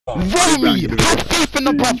Romy, have faith in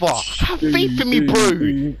the brother. Have faith in me, bro.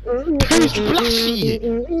 Who's flashy?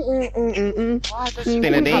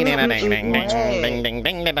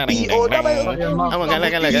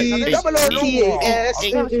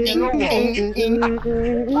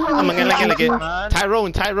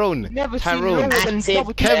 Tyrone.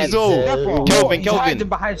 Kevzo. Kelvin.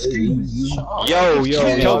 Yo.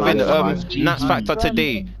 Kelvin, Nats factor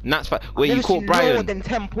today. Nats factor. Wait, you caught Brian. More than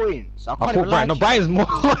 10 points. I caught Brian. No, Brian's more.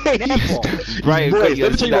 Brian, let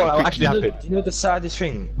me tell you what actually happened. You know the saddest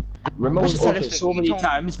thing? Remote was open so many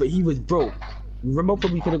times, but he was broke. Remote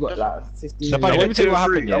probably could have got like 15. So let me tell you what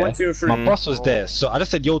happened. Yeah? My boss was there, so I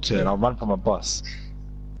just said yo to him and I ran from my boss.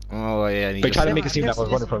 Oh yeah. But trying to make it seem like I was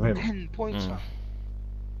running from him. 10 points.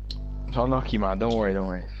 So unlucky, man. Don't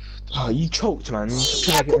worry. Oh, you choked, man.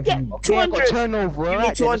 Yeah, get 200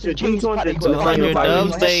 turnover. 200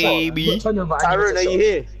 dubs, baby. Tyrone, are you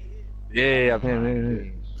here? Yeah, I'm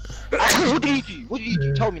here. What did you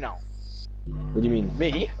do? Tell me now. What do you mean?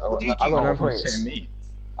 Me? I got 9 points.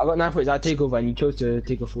 I got 9 points. I take over and you chose to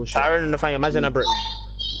take a 4 shot. Tyrone, if I imagine a brick.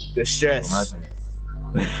 The stress.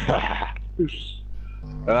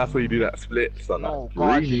 That's why you do that split, son. No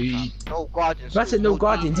guardians. No guardians. I said no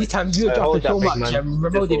guardians. This time you were dropping so much and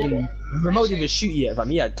remote didn't shoot yet, fam.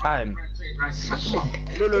 He had time.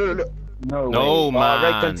 Look. No,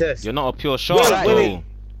 man. You're not a pure shot, though.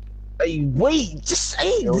 Hey, wait, just say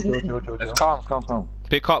it. Calm.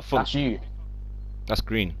 Pick up for. That's you. That's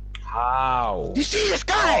green. How? You see this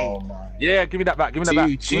guy? Oh, yeah, give me that back. Oh, so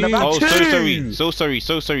sorry.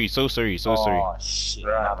 Oh, shit.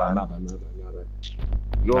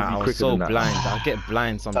 Nah, I was so blind. I get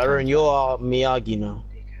blind sometimes. Tyrone, you are Miyagi now.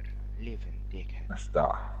 Living dickhead.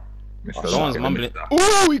 Mr. Someone's mumbling.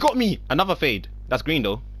 Ooh, he got me. Another fade. That's green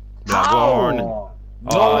though. No,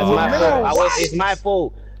 it's my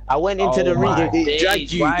fault. I went into the ring. It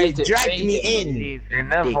dragged me in. It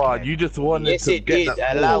never. You just wanted to get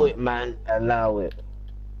that. Allow it, man. Allow it.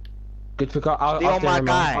 Good pick up. Stay on my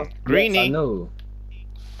guy. Greeny. No.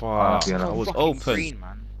 Fuck. I was open. Green,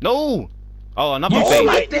 man. No. Oh, another fade.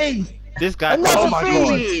 My days. This guy. Oh my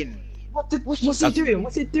god. What's he doing?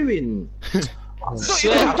 What's he doing? Hey, no. I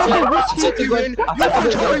said to guys not on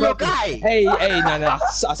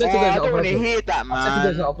purpose. Hear that, man. I said to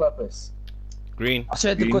guys not on purpose. Green. I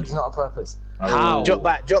said the goods not on purpose. How? Drop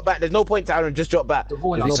back. There's no point, Tyrone. Just drop back.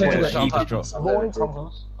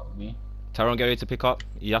 Tyrone, get ready to pick up.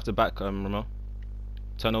 You have to back, Ramo.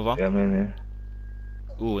 Turnover. Yeah, man.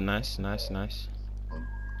 Ooh, nice.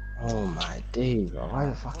 Oh my days, bro. Why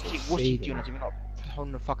the fuck? What you doing? You're not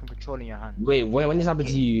holding the fucking control in your hand. Wait, when this happened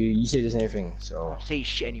to you, you say the same thing. So. I don't say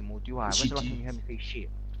shit anymore, do I? When's the last time you heard me say shit?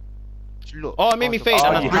 Just look. Oh, it made me fade,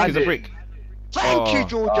 and that brick is a brick. Thank you,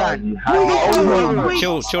 Jordan.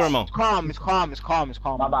 Chill, Ramo. It's calm.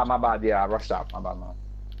 My bad. Yeah, I rushed out. My bad, man.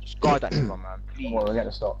 Just guard that nigga, man. Please. We'll get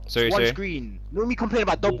the stop. Sorry. One screen. No me complain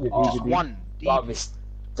about double. Just one.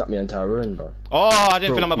 Stop me on Tyrone, bro. Oh, I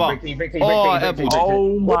didn't feel on my bar.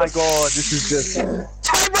 Oh my god, this is just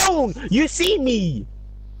Tyrone! You see me!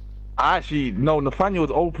 Actually, no, Nathaniel's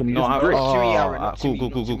open. He just bricked.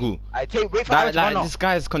 Cool. I take wait for Aaron to run off. This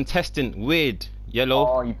guy's contestant. Weird. Yellow.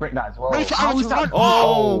 Oh, you bricked that as well. Wait for Aaron to run.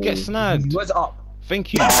 Oh, get snagged. What's up?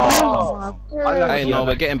 Thank you. Oh. I know,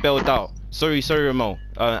 we're getting bailed out. Sorry, Ramo.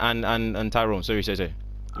 And Tyrone. Sorry.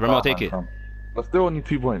 Ramo, take it. But still only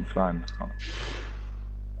 2 points, fine.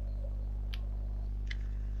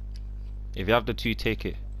 If you have the 2, take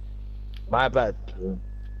it. My bad.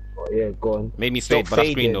 Oh, yeah, go on. Made me fade, but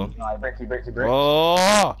that's green though. No, break.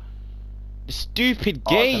 Oh, stupid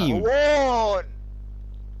game.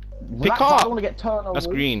 Pick up. I don't want to get turned over. That's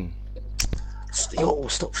green. Yo,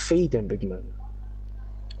 stop fading, big man.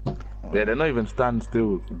 Yeah, they're not even stand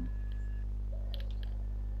still.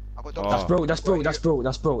 That's broke. I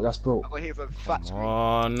got hit for fat screen.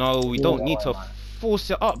 Oh no, we don't need to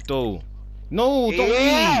force it up though. No, don't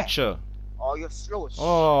reach. Oh, you're slow.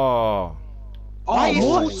 Oh. Why is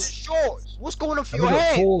force short? What's going on for your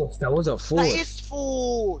head? That was a force. That is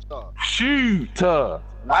force. Shoot! Why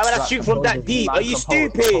would I shoot from that deep? Are you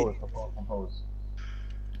stupid?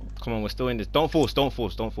 Come on, we're still in this. Don't force. You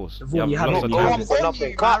have lots of nothing. time.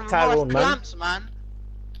 Nothing. Cut, Tyrone, man.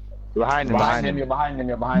 You're behind him. You're behind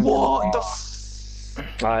him. What the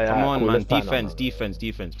Come on, man. Defense,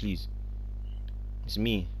 please. It's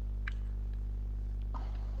me.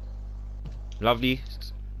 Lovely.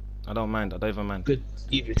 I don't mind. I don't even mind. Good.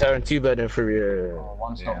 You're tearing 2 burden through your...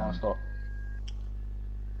 One stop.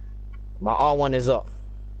 My R1 is up.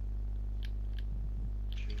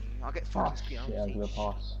 I'll get fucking screen.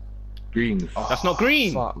 Pass. Greens. That's not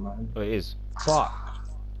green. Fuck, man. Oh, it is. Fuck.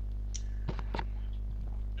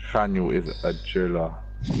 Nathaniel is a driller.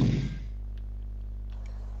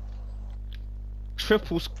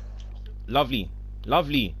 Triples. Lovely.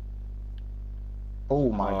 Lovely.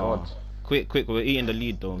 Oh my god. Quick, we're eating the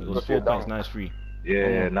lead though. It was 4 points, now it's 3.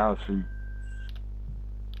 Yeah, now it's 3.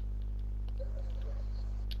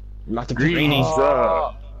 Greeny.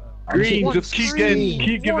 Green, just keep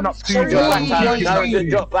giving up 2. You can't,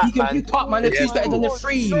 man. The 2's better than the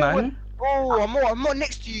 3, man. Bro, I'm not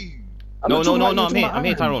next to you. No, I'm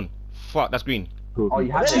here, Tyrone. Fuck, that's green. Oh,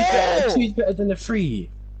 you had the 2's better than the 3.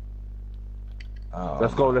 Oh,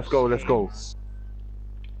 let's go.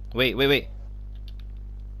 Wait.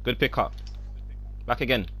 Good pick up. Back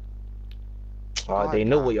again. Oh, they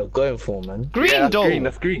know what you're going for, man. Green, though.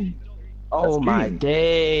 That's green. Oh my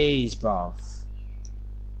days, bro.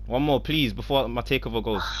 One more, please, before my takeover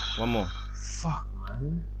goes. One more. Fuck,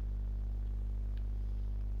 man.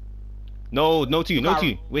 No, no two.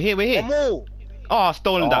 We're here. One more. Oh,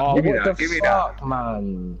 stolen that. Oh, Give me what that, the give me fuck,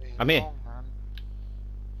 man. I'm here.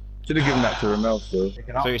 Should have given that to Ramel, so.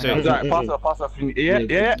 Sorry. Alright, pass us.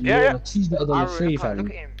 Yeah. 2's better than the 3, fam.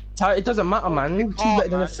 Look at him. It doesn't matter, man. 2's better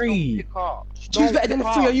than the 3. 2's better than the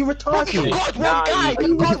 3. Are you retarded?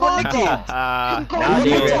 I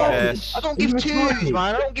don't give 2s,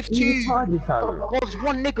 man. I don't give 2s. God's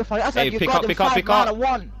one nigga, fam. That's like Hey, pick up.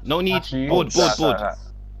 No need. Board.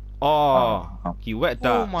 Oh, he wet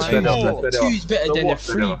that. Oh my God. 2's better than the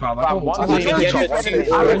 3, bro.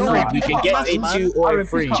 You can get a 2 or a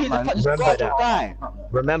 3.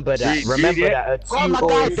 Remember that. A 2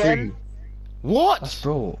 or a 3. What?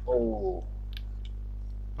 Bro. Oh.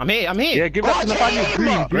 I'm here. Yeah, give that to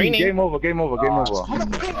Nathaniel. Green. Game over.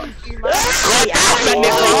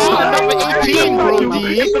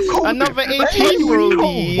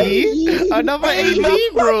 Another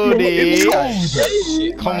 18, Brody.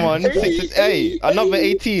 Come on, 6. Hey, another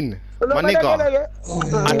 18. My nigga.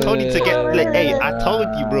 I told you to get. Hey, I told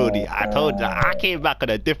you, Brody. I came back on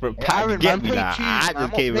a different path. Get me that. I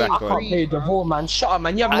just came back I can't play the whole, man. Shut up,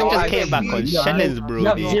 man. You have no idea. I just came back on shillings,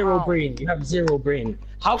 Brody. You have zero brain.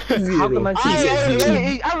 How can man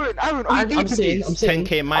say Aaron, I'm saying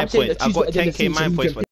 10k my points. I got 10k my points for